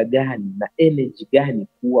 alitumia muda gani na energy gani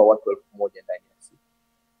kuua watu 1000 ndani ya siku?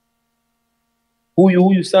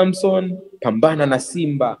 Huyu Samson pambana na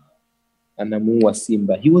simba, anamuua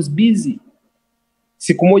simba. He was busy.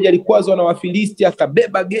 Siku moja alikwazwa na Wafilisti,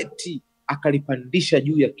 akabeba geti akalipandisha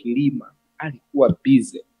juu ya kilima. Alikuwa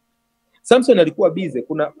busy. Samson alikuwa busy.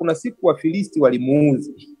 Kuna siku Wafilisti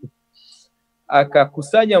walimuuzi.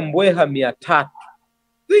 akakusanya mbweha 300.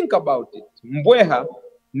 Think about it. Mbweha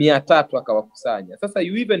 300 akawakusanya. Sasa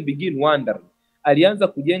you even begin wondering, alianza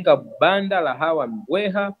kujenga banda la hawa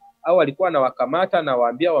mbweha au alikuwa anawakamata na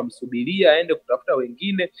waambia wamsubiria aende kutafuta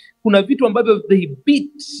wengine? Kuna vitu ambavyo they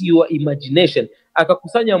beat your imagination.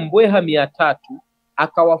 Akakusanya mbweha 300,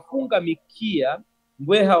 akawafunga mikia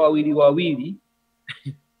mbweha wawili.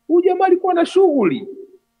 Huyu jamaa alikuwa na shughuli.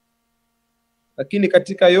 Lakini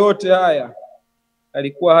katika yote haya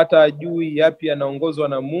alikuwa hata ajui yapi yanaongozwa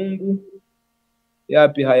na Mungu,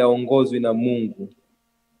 yapi hayaongozwi na Mungu.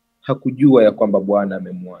 Hakujua ya kwamba Bwana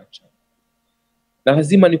amemwacha. Na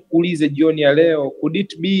lazima nikuulize jioni ya leo, could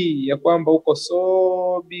it be ya kwamba uko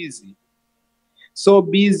so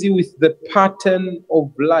busy with the pattern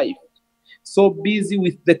of life, so busy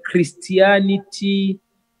with the Christianity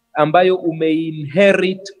ambayo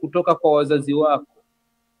umeinherit kutoka kwa wazazi wako?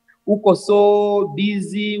 Uko so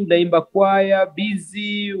busy, unaimba kwaya,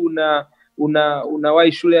 busy,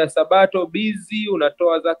 unawahi shule ya Sabato, busy,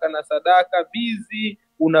 unatoa zaka na sadaka, busy,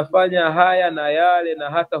 unafanya haya na yale, na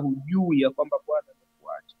hata hujui ya kwamba Bwana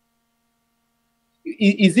amekuacha.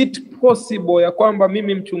 Is it possible ya kwamba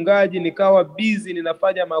mimi mchungaji nikawa busy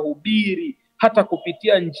ninafanya mahubiri hata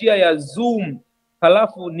kupitia njia ya Zoom,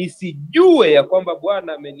 halafu nisijue ya kwamba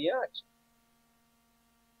Bwana ameniacha?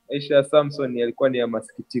 Maisha ya Samson yalikuwa ni ya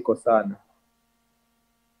masikitiko sana,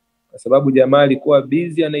 kwa sababu jamaa alikuwa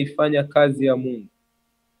busy anaifanya kazi ya Mungu,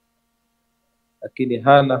 lakini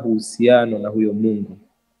hana uhusiano na huyo Mungu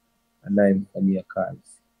anayemfanyia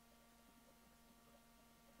kazi.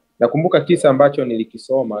 Nakumbuka kisa ambacho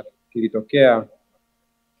nilikisoma, kilitokea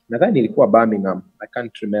nadhani ilikuwa Birmingham, I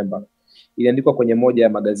can't remember. Iliandikwa kwenye moja ya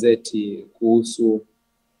magazeti kuhusu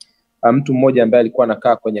mtu mmoja ambaye alikuwa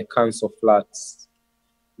anakaa kwenye council flats,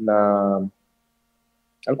 na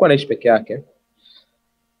alikuwa anaishi peke yake,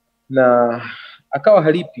 na akawa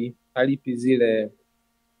halipi zile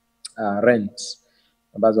rent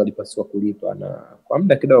ambazo alipaswa kulipa, na kwa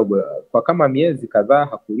muda kidogo, kwa kama miezi kadhaa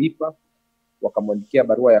hakulipa. Wakamwandikia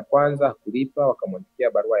barua ya kwanza, hakulipa.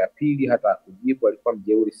 Wakamwandikia barua ya pili, hata hakujibu. Alikuwa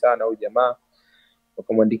mjeuri sana huyu jamaa.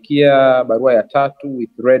 Wakamwandikia barua ya 3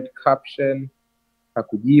 with red caption,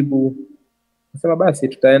 hakujibu. Nasema basi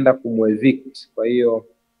tutaenda kumevict. Kwa hiyo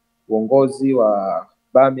uongozi wa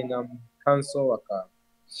Birmingham Council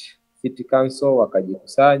City Council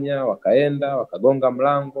wakajikusanya, wakaenda, wakagonga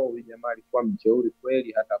mlango. Huyu jamaa alikuwa mjeuri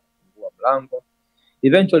kweli, hata kufungua mlango.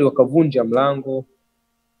 Eventually wakavunja mlango,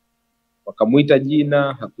 wakamuita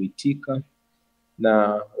jina, hakuitika.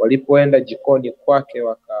 Na walipoenda jikoni kwake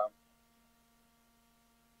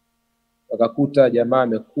wakakuta jamaa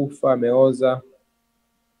amekufa, ameoza,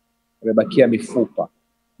 amebakia mifupa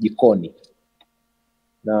jikoni.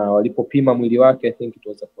 Na walipopima mwili wake, I think it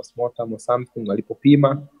was a postmortem or something,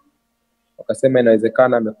 walipopima wakasema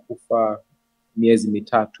inawezekana amekufa miezi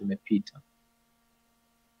 3 imepita,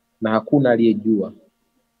 na hakuna aliyejua.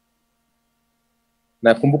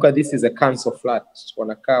 Na kumbuka, this is a council flat,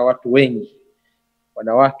 wanakaa watu wengi,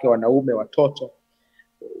 wanawake, wanaume, watoto.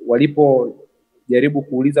 Walipojaribu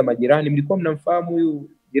kuuliza majirani, mlikuwa mnamfahamu huyu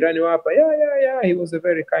jirani wa hapa? Yeah, he was a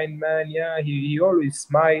very kind man. Yeah, he always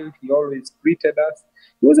smiled, he always greeted us.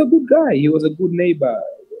 He was a good guy, he was a good neighbor.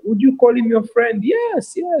 Would you call him your friend?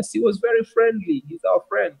 Yes, he was very friendly. He's our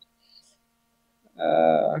friend.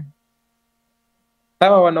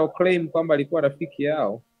 Hawa wanaoclaim kwamba alikuwa rafiki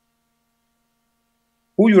yao,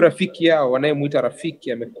 huyu rafiki yao wanayemuita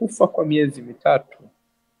rafiki amekufa kwa miezi 3,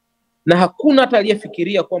 na hakuna hata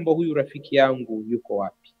aliyefikiria kwamba huyu rafiki yangu yuko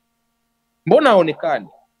wapi. Mbona haonekani?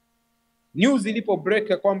 News ilipo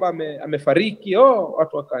break kwamba amefariki,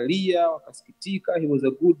 watu wakalia, wakasikitika. He was a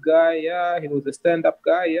good guy, yeah, he was a stand up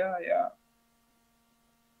guy, yeah.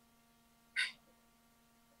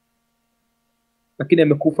 Lakini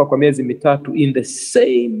amekufa kwa miezi 3 in the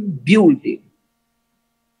same building,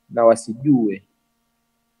 na wasijue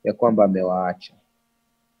ya kwamba amewaacha.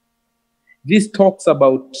 This talks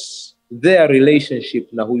about their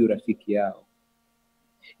relationship na huyu rafiki yao.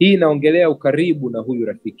 Hii inaongelea ukaribu na huyu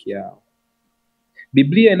rafiki yao.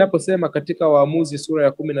 Biblia inaposema katika Waamuzi sura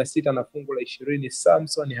ya 16 na fungu la 20,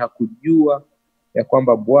 Samson hakujua ya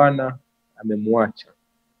kwamba Bwana amemwacha,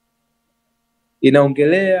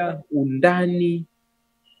 inaongelea undani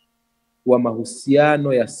wa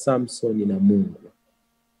mahusiano ya Samson na Mungu.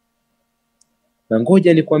 Na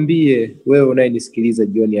ngoja nikwambie wewe unayenisikiliza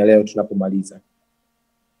jioni ya leo tunapomaliza,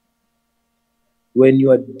 when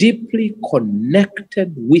you are deeply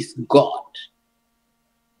connected with God,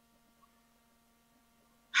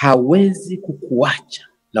 hawezi kukuacha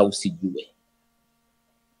na usijue.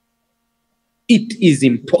 It is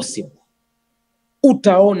impossible.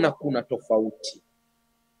 utaona kuna tofauti.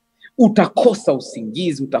 Utakosa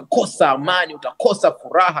usingizi, utakosa amani, utakosa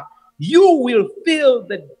furaha. You will feel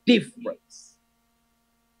the difference.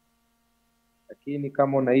 Lakini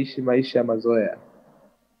kama unaishi maisha ya mazoea,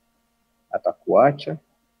 atakuacha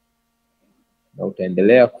na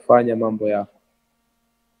utaendelea kufanya mambo yako,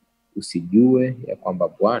 usijue ya kwamba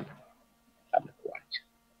Bwana amekuacha.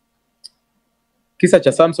 Kisa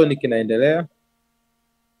cha Samson kinaendelea,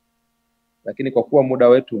 lakini kwa kuwa muda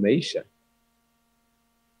wetu umeisha,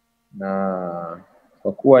 na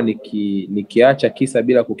kwa kuwa nikiacha kisa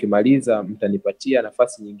bila kukimaliza, mtanipatia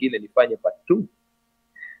nafasi nyingine nifanye part 2.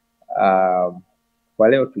 Kwa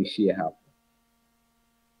leo tuishie hapo.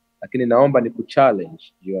 Lakini naomba nikuchallenge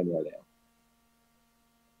jioni ya leo.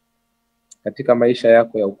 Katika maisha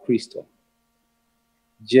yako ya Ukristo,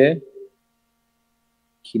 je,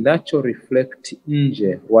 kinacho reflect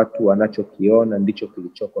nje watu wanachokiona ndicho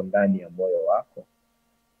kilichoko ndani ya moyo wako?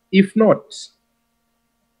 If not,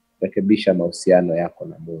 rekebisha mahusiano yako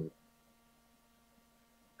na Mungu.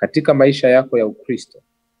 Katika maisha yako ya Ukristo,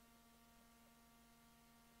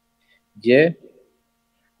 je,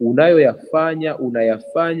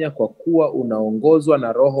 unayafanya kwa kuwa unaongozwa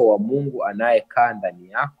na Roho wa Mungu anayekaa ndani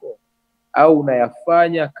yako, au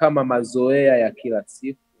unayafanya kama mazoea ya kila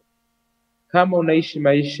siku? Kama unaishi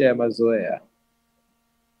maisha ya mazoea,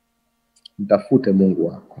 mtafute Mungu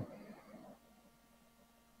wako.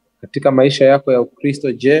 Katika maisha yako ya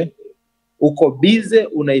Ukristo, je, uko bize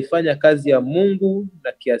unaifanya kazi ya Mungu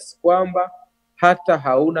na kiasi kwamba hata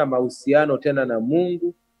hauna mahusiano tena na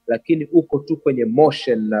Mungu, lakini uko tu kwenye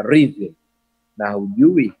motion na rhythm na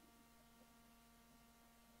hujui?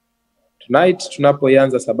 Tonight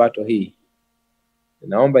tunapoanza sabato hii,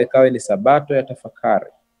 naomba ikawe ni sabato ya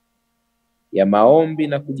tafakari, ya maombi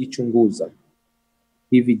na kujichunguza.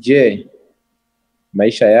 Hivi je,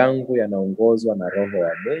 maisha yangu yanaongozwa na Roho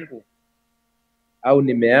wa Mungu, au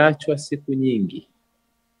nimeachwa siku nyingi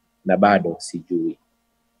na bado sijui?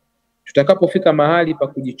 Tutakapofika mahali pa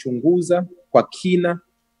kujichunguza kwa kina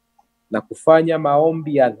na kufanya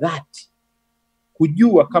maombi ya dhati,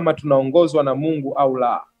 kujua kama tunaongozwa na Mungu au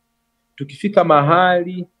la. Tukifika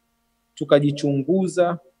mahali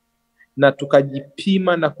tukajichunguza na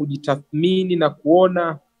tukajipima na kujitathmini na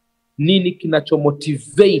kuona nini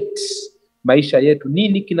kinachomotivate maisha yetu,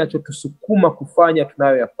 nini kinachotusukuma kufanya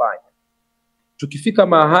tunayoyafanya. Tukifika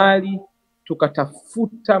mahali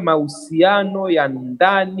tukatafuta mahusiano ya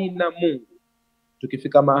ndani na Mungu.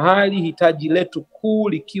 Tukifika mahali hitaji letu kuu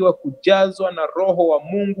likiwa kujazwa na Roho wa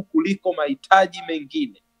Mungu kuliko mahitaji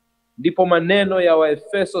mengine, ndipo maneno ya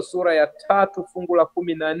Waefeso sura ya 3 fungu la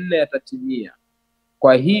 14 yatatimia.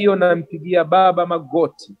 Kwa hiyo nampigia Baba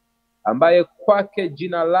magoti, ambaye kwake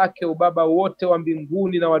jina lake ubaba wote wa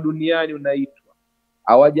mbinguni na wa duniani unaitwa,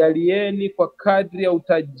 awajalieni kwa kadri ya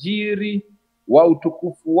utajiri wa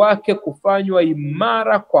utukufu wake kufanywa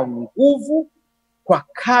imara kwa nguvu kwa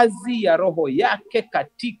kazi ya Roho yake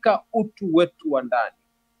katika utu wetu wa ndani.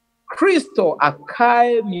 Kristo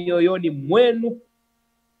akae mioyoni mwenu,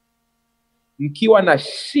 mkiwa na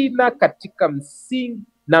shina katika msingi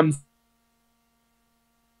na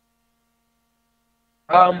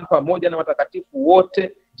pamoja na watakatifu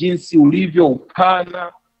wote, jinsi ulivyo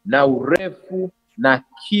upana na urefu na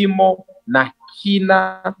kimo na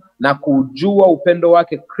kina, na kujua upendo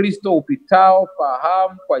wake Kristo upitao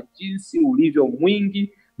fahamu, kwa jinsi ulivyo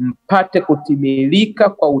mwingi, mpate kutimilika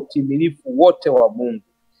kwa utimilifu wote wa Mungu.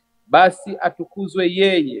 Basi atukuzwe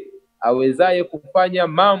yeye awezaye kufanya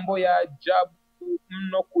mambo ya ajabu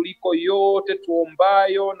mno kuliko yote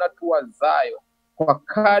tuombayo na tuwazayo, kwa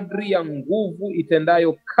kadri ya nguvu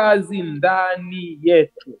itendayo kazi ndani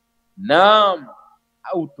yetu. Naam,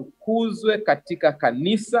 utukuzwe katika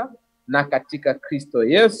kanisa na katika Kristo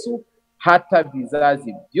Yesu hata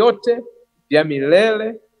vizazi vyote vya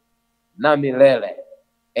milele na milele.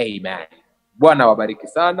 Amen. Bwana wabariki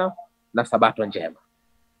sana na sabato njema.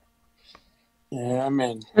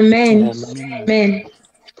 Amen. Amen. Amen.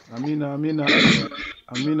 Amen.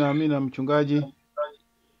 Amina mchungaji.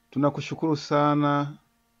 Tunakushukuru sana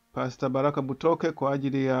Pastor Baraka Butoke kwa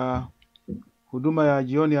ajili ya huduma ya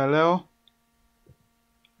jioni ya leo.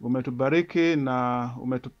 Umetubariki na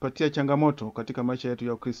umetupatia changamoto katika maisha yetu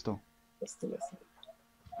ya Ukristo.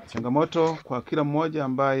 Changamoto kwa kila mmoja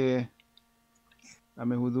ambaye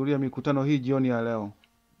amehudhuria mikutano hii jioni ya leo.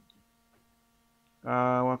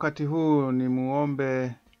 Wakati huu ni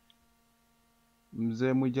muombe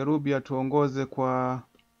mzee Mwijarubi atuongoze kwa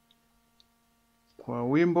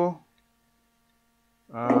wimbo.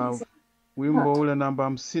 Wimbo ule namba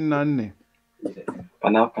 54.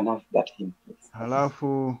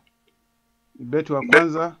 Halafu beti wa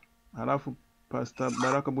kwanza, halafu Pastor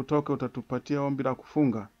Baraka Butoke utatupatia ombi la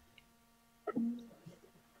kufunga.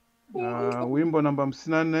 Wimbo namba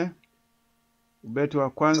 54, ubeti wa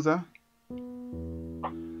kwanza,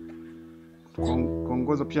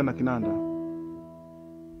 kuongoza pia na kinanda.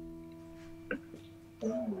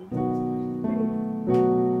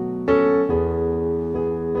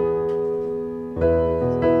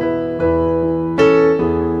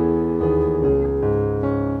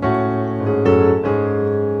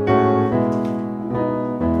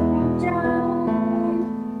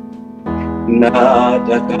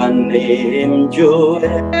 Nataka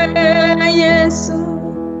nimjue Yesu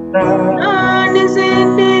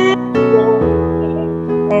anizidi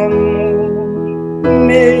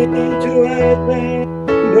nijue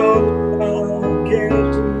pendo lake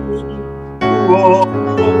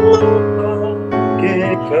wake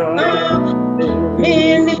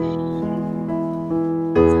mimi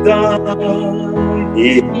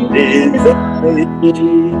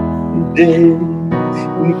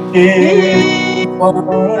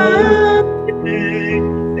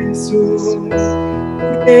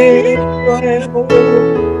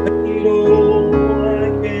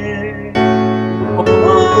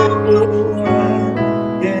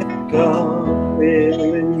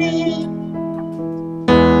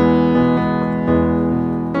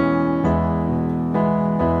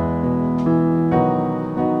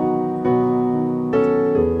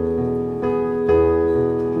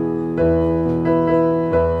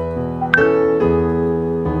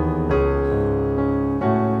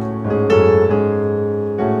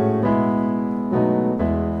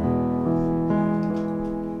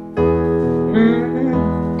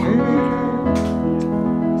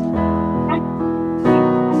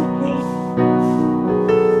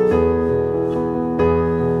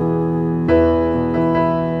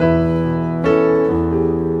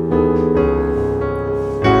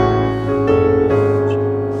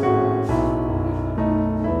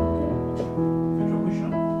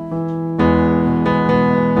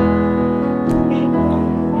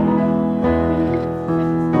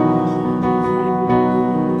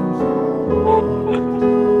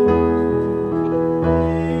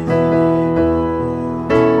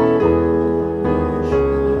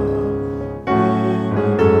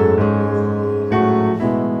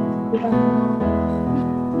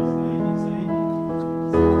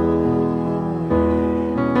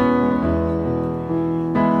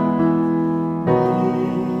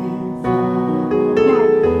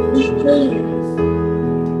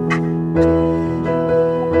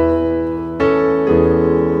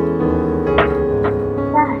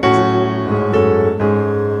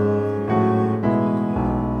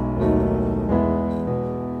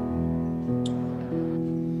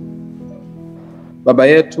Baba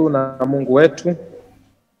yetu na Mungu wetu,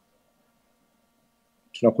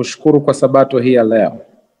 tunakushukuru kwa sabato hii ya leo.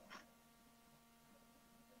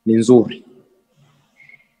 Ni nzuri.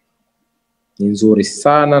 Ni nzuri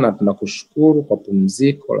sana, na tunakushukuru kwa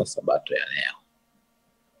pumziko la sabato ya leo.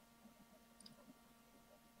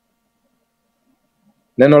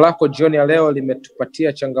 Neno lako jioni ya leo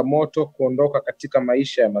limetupatia changamoto kuondoka katika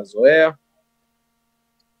maisha ya mazoea.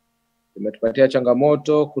 Limetupatia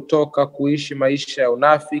changamoto kutoka kuishi maisha ya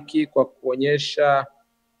unafiki kwa kuonyesha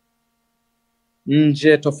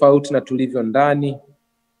nje tofauti na tulivyo ndani.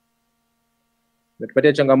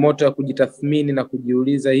 Limetupatia changamoto ya kujitathmini na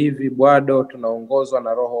kujiuliza, hivi bado tunaongozwa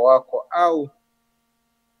na Roho wako au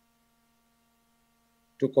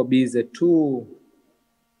tuko bize tu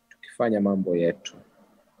tukifanya mambo yetu?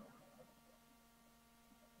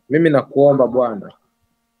 Mimi nakuomba Bwana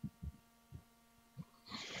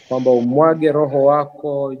kwamba umwage Roho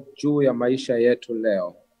wako juu ya maisha yetu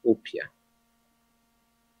leo upya,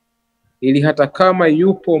 ili hata kama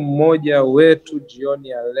yupo mmoja wetu jioni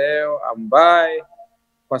ya leo ambaye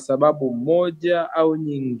kwa sababu moja au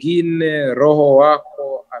nyingine Roho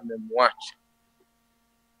wako amemwacha,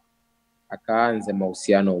 akaanze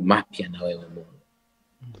mahusiano mapya na wewe Mungu.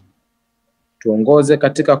 Tuongoze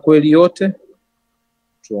katika kweli yote,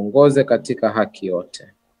 tuongoze katika haki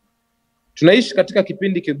yote. Tunaishi katika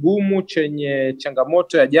kipindi kigumu chenye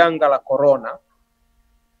changamoto ya janga la corona.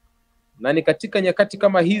 Na ni katika nyakati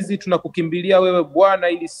kama hizi tunakukimbilia wewe Bwana,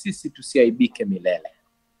 ili sisi tusiaibike milele.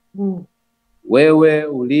 Wewe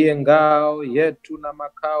uliye ngao yetu na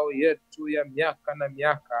makao yetu ya miaka na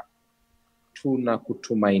miaka,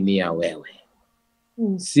 tunakutumainia wewe.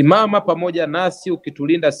 Simama pamoja nasi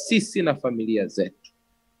ukitulinda sisi na familia zetu.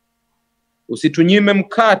 Usitunyime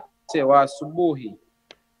mkate wa asubuhi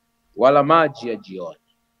wala maji ya jioni.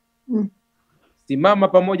 Simama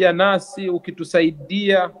pamoja nasi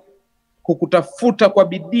ukitusaidia kukutafuta kwa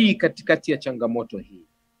bidii katikati ya changamoto hii.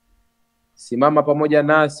 Simama pamoja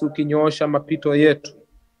nasi ukinyoosha mapito yetu.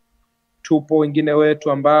 Tupo wengine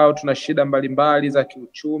wetu ambao tuna shida mbalimbali za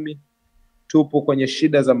kiuchumi. Tupo kwenye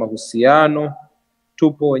shida za mahusiano.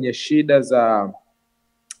 Tupo wenye shida za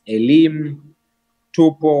elimu.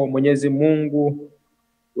 Tupo Mwenyezi Mungu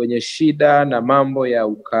wenye shida na mambo ya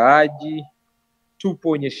ukaaji. Tupo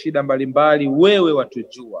wenye shida mbalimbali, wewe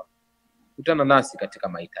watujua. Kutana nasi katika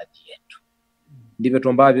mahitaji yetu. Ndivyo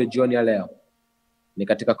tuombavyo jioni ya leo. Ni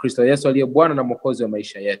katika Kristo Yesu aliye Bwana na Mwokozi wa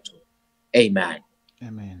maisha yetu. Amen.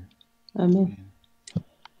 Amen. Amen.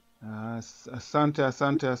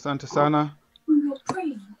 Asante sana.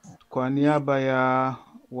 Kwa niaba ya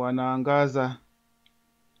wanaangaza,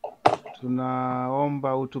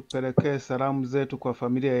 tunaomba utupelekee salamu zetu kwa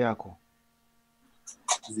familia yako.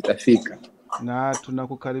 Zitafika. Na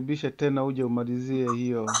tunakukaribisha tena uje umalizie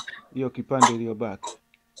hiyo kipande iliyobaki.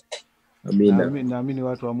 Amina. Naamini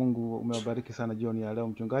watu wa Mungu umewabariki sana jioni ya leo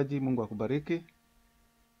mchungaji. Mungu akubariki.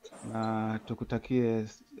 Na tukutakie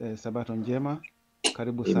sabato njema.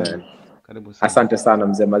 Karibu sana. Amen. Karibu sana. Asante sana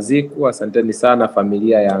mzee Maziku, asanteni sana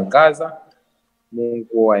familia ya Angaza.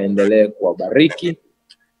 Mungu aendelee kuwabariki.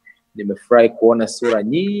 Nimefurahi kuona sura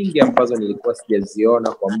nyingi ambazo nilikuwa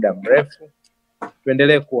sijaziona kwa muda mrefu.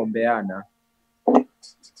 Tuendelee kuombeana.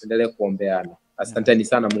 Asanteni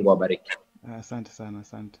sana, Mungu awabariki. Asante sana,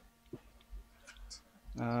 asante.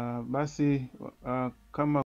 Basi kama